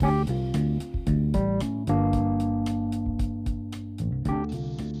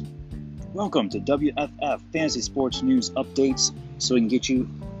Welcome to WFF Fantasy Sports News Updates, so we can get you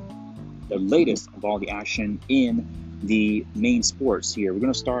the latest of all the action in the main sports here. We're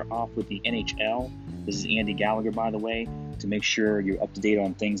going to start off with the NHL. This is Andy Gallagher, by the way, to make sure you're up to date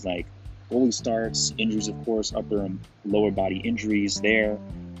on things like goalie starts, injuries, of course, upper and lower body injuries there.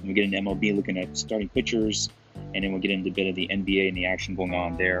 And we get into MLB looking at starting pitchers, and then we'll get into a bit of the NBA and the action going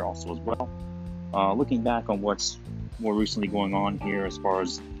on there also as well. Looking back on what's more recently going on here as far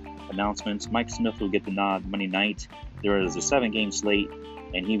as announcements, Mike Smith will get the nod Monday night. There is a 7-game slate,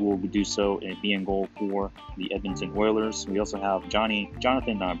 and he will do so and be in goal for the Edmonton Oilers. We also have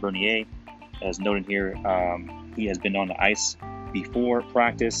Jonathan Bernier, as noted here. He has been on the ice before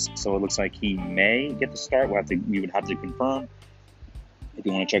practice, so it looks like he may get the start. We would have to confirm if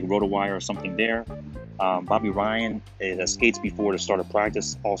you want to check RotoWire or something there. Bobby Ryan skates before the start of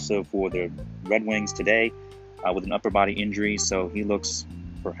practice, also for the Red Wings today with an upper body injury, so he looks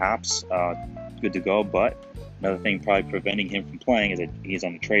perhaps good to go, but another thing probably preventing him from playing is that he's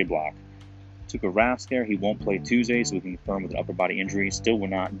on the trade block. Tuukka Rask there, he won't play Tuesday, so we can confirm with an upper body injury, still will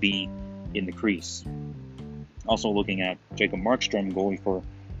not be in the crease. Also looking at Jacob Markstrom, goalie for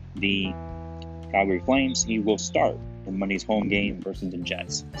the Calgary Flames, he will start in Monday's home game versus the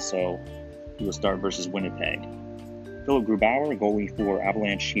Jets, so he will start versus Winnipeg. Philip Grubauer, goalie for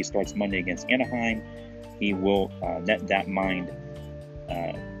Avalanche, he starts Monday against Anaheim. He will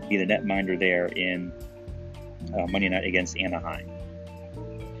be the netminder there in Monday night against Anaheim.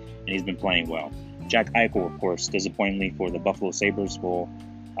 And he's been playing well. Jack Eichel, of course, disappointingly for the Buffalo Sabres.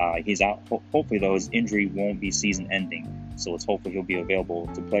 He's out. Hopefully, though, his injury won't be season-ending. So it's hopefully he'll be available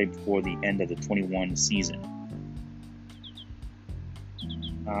to play before the end of the 21 season.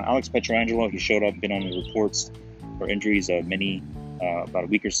 Alex Pietrangelo, he showed up, been on the reports for injuries of about a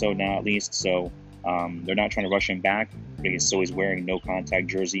week or so now at least. So they're not trying to rush him back. So he's wearing no contact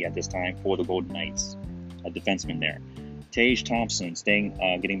jersey at this time for the Golden Knights, a defenseman there. Tage Thompson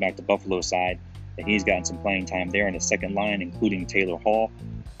getting back to Buffalo side. He's gotten some playing time there in the second line, including Taylor Hall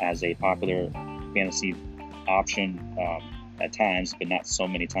as a popular fantasy option at times, but not so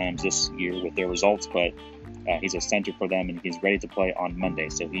many times this year with their results. But he's a center for them, and he's ready to play on Monday.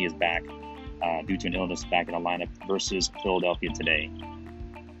 So he is back due to an illness back in the lineup versus Philadelphia today.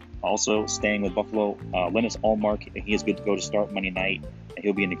 Also, staying with Buffalo, Linus Ullmark, he is good to go to start Monday night, and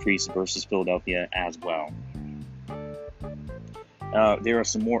he'll be in the crease versus Philadelphia as well. There are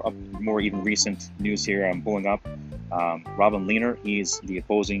some more even recent news here I'm pulling up. Robin Lehner, he's the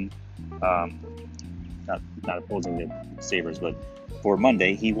opposing, not opposing the Sabres, but for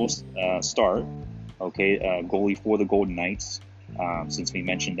Monday, he will start, goalie for the Golden Knights, since we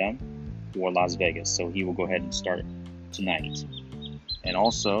mentioned them, for Las Vegas. So he will go ahead and start tonight. And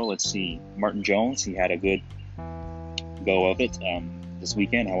also, let's see, Martin Jones, he had a good go of it this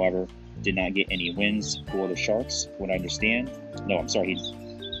weekend. However, did not get any wins for the Sharks, what I understand. No, I'm sorry.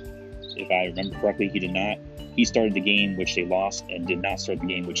 If I remember correctly, he did not. He started the game which they lost and did not start the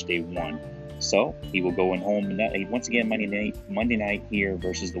game which they won. So he will go in home once again Monday night here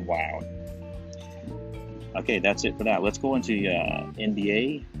versus the Wild. Okay, that's it for that. Let's go into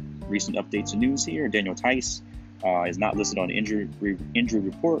NBA recent updates and news here. Daniel Theis is not listed on the injury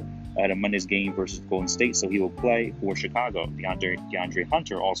report at a Monday's game versus Golden State, so he will play for Chicago. DeAndre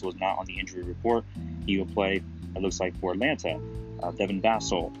Hunter also is not on the injury report. He will play, it looks like, for Atlanta. Devin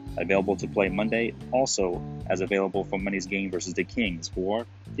Vassell, available to play Monday, also as available for Monday's game versus the Kings for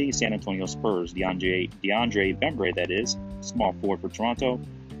the San Antonio Spurs. DeAndre Bembry, that is, small forward for Toronto.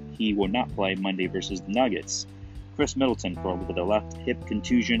 He will not play Monday versus the Nuggets. Chris Middleton, with a left hip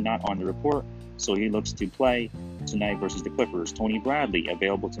contusion, not on the report, so he looks to play tonight versus the Clippers. Tony Bradley,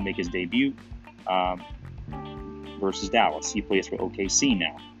 available to make his debut versus Dallas. He plays for OKC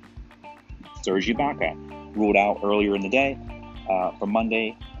now. Serge Ibaka, ruled out earlier in the day for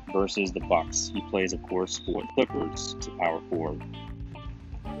Monday versus the Bucks. He plays, of course, for the Clippers. It's a power forward.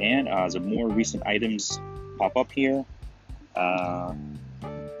 And as more recent items pop up here,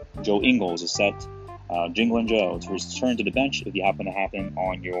 Joe Ingles is set, Jinglin' Joe, to return to the bench if you happen to have him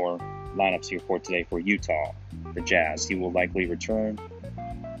on your lineups here for today for Utah, the Jazz. He will likely return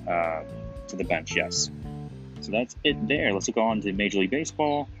to the bench, yes. So that's it there. Let's look on to Major League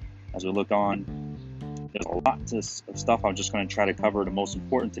Baseball. As we look on, there's a lot of stuff. I'm just going to try to cover the most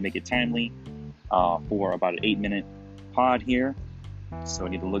important to make it timely for about an 8-minute pod here. So I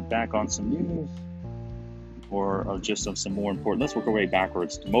need to look back on some news or just some more important. Let's work our way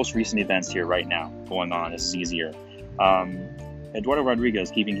backwards. The most recent events here right now going on. This is easier. Eduardo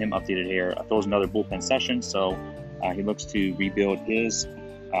Rodriguez, keeping him updated here, throws another bullpen session, so he looks to rebuild his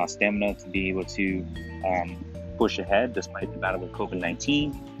stamina to be able to push ahead despite the battle with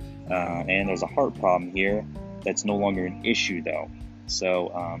COVID-19. And there's a heart problem here that's no longer an issue, though.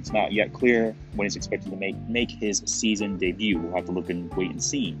 So it's not yet clear when he's expected to make his season debut. We'll have to look and wait and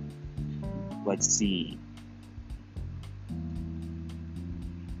see. Let's see.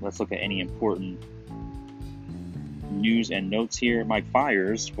 Let's look at any important news and notes here. Mike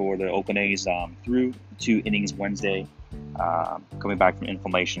Fiers for the Oakland A's threw 2 innings Wednesday, coming back from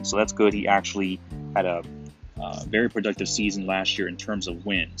inflammation. So that's good. He actually had a very productive season last year in terms of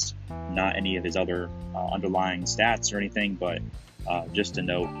wins. Not any of his other underlying stats or anything, but just a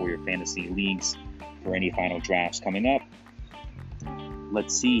note for your fantasy leagues for any final drafts coming up.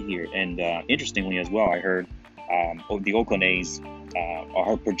 Let's see here. And interestingly as well, I heard the Oakland A's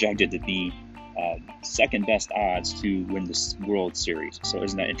are projected to be second best odds to win this World Series. So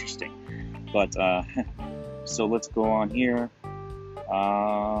isn't that interesting? But so let's go on here.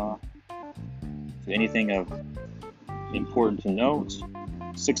 Anything of important to note?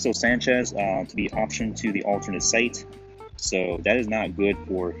 Sixto Sanchez to be optioned to the alternate site. So that is not good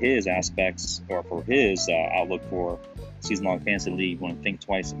for his aspects or for his outlook for season-long fantasy league. You want to think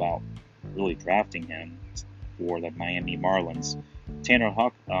twice about really drafting him for the Miami Marlins. Tanner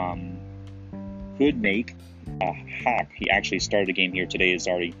Houck could make Houck. He actually started a game here today. It's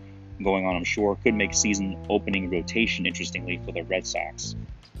already going on, I'm sure. Could make season opening rotation, interestingly, for the Red Sox.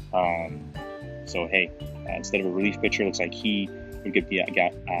 So hey, instead of a relief pitcher, looks like he would get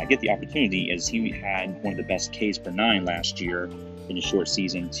the opportunity, as he had one of the best Ks per 9 last year in a short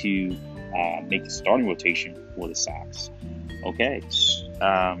season, to make the starting rotation for the Sox. Okay,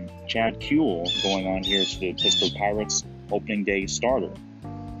 Chad Kuhl going on here to the Pittsburgh Pirates opening day starter.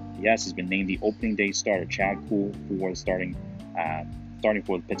 Yes, he's been named the opening day starter, Chad Kuhl, for starting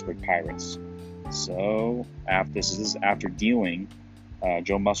for the Pittsburgh Pirates. So this is after dealing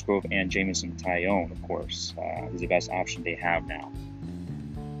Joe Musgrove and Jameson Taillon, of course, is the best option they have now.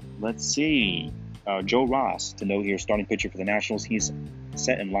 Let's see. Joe Ross, to know here, starting pitcher for the Nationals. He's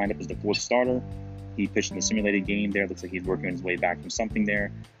set and lined up as the 4th starter. He pitched in the simulated game there. Looks like he's working his way back from something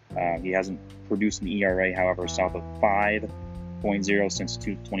there. He hasn't produced an ERA, however, south of 5.0 since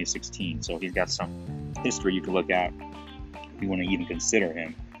 2016. So he's got some history you can look at if you want to even consider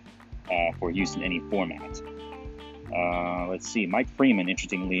him for use in any format. Let's see. Mike Freeman,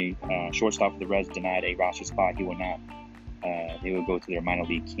 interestingly, shortstop for the Reds, denied a roster spot. He will not. They will go to their minor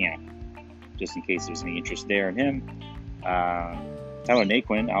league camp, just in case there's any interest there in him. Tyler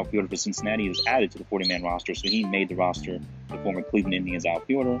Naquin, outfielder for Cincinnati, was added to the 40-man roster, so he made the roster. The former Cleveland Indians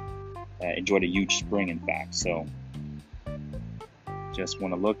outfielder enjoyed a huge spring, in fact. So just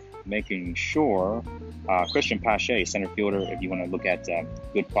want to look, making sure. Christian Pache, center fielder, if you want to look at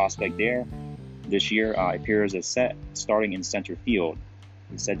good prospect there. This year appears as set starting in center field.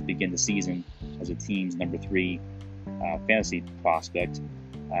 He's set to begin the season as a team's number 3 fantasy prospect.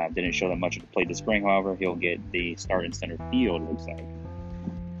 Didn't show that much of the play this spring, however. He'll get the start in center field, looks like.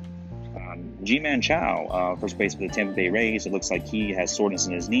 G-Man Chow, first base for the Tampa Bay Rays. It looks like he has soreness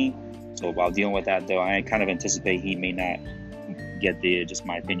in his knee. So while dealing with that, though, I kind of anticipate he may not get just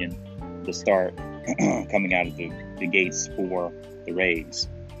my opinion, the start coming out of the gates for the Rays.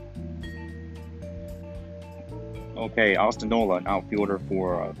 Okay, Austin Nola, an outfielder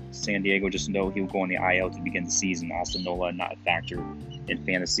for San Diego. Just know he'll go on the IL to begin the season. Austin Nola, not a factor in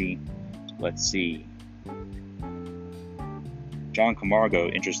fantasy. Let's see. John Camargo,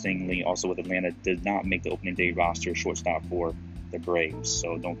 interestingly, also with Atlanta, did not make the opening day roster, shortstop for the Braves.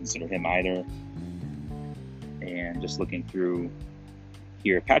 So don't consider him either. And just looking through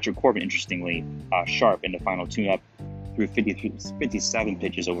here, Patrick Corbin, interestingly, sharp in the final tune-up, threw 57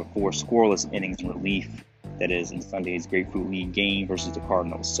 pitches over 4 scoreless innings in relief. That is in Sunday's Grapefruit League game versus the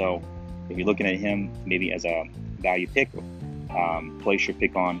Cardinals. So if you're looking at him maybe as a value pick, place your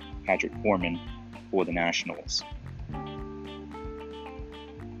pick on Patrick Corbin for the Nationals.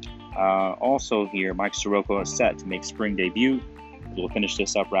 Also here, Mike Soroka is set to make spring debut. We'll finish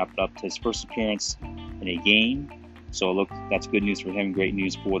this up, wrap it up to his first appearance in a game. So look, that's good news for him. Great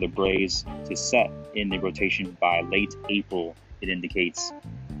news for the Braves to set in the rotation by late April, it indicates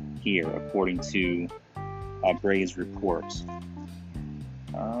here, according to Braves reports.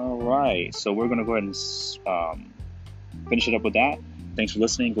 All right, so we're going to go ahead and finish it up with that. Thanks for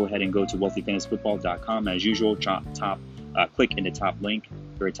listening. Go ahead and go to wealthyfantasyfootball.com as usual. Click in the top link,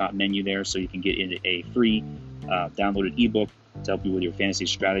 very top menu there, so you can get into a free downloaded ebook to help you with your fantasy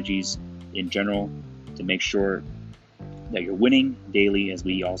strategies in general, to make sure that you're winning daily, as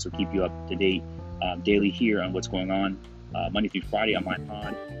we also keep you up to date daily here on what's going on Monday through Friday on my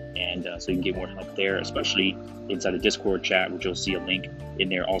pod. And so you can get more help there, especially inside the Discord chat, which you'll see a link in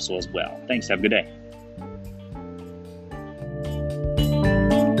there also as well. Thanks. Have a good day.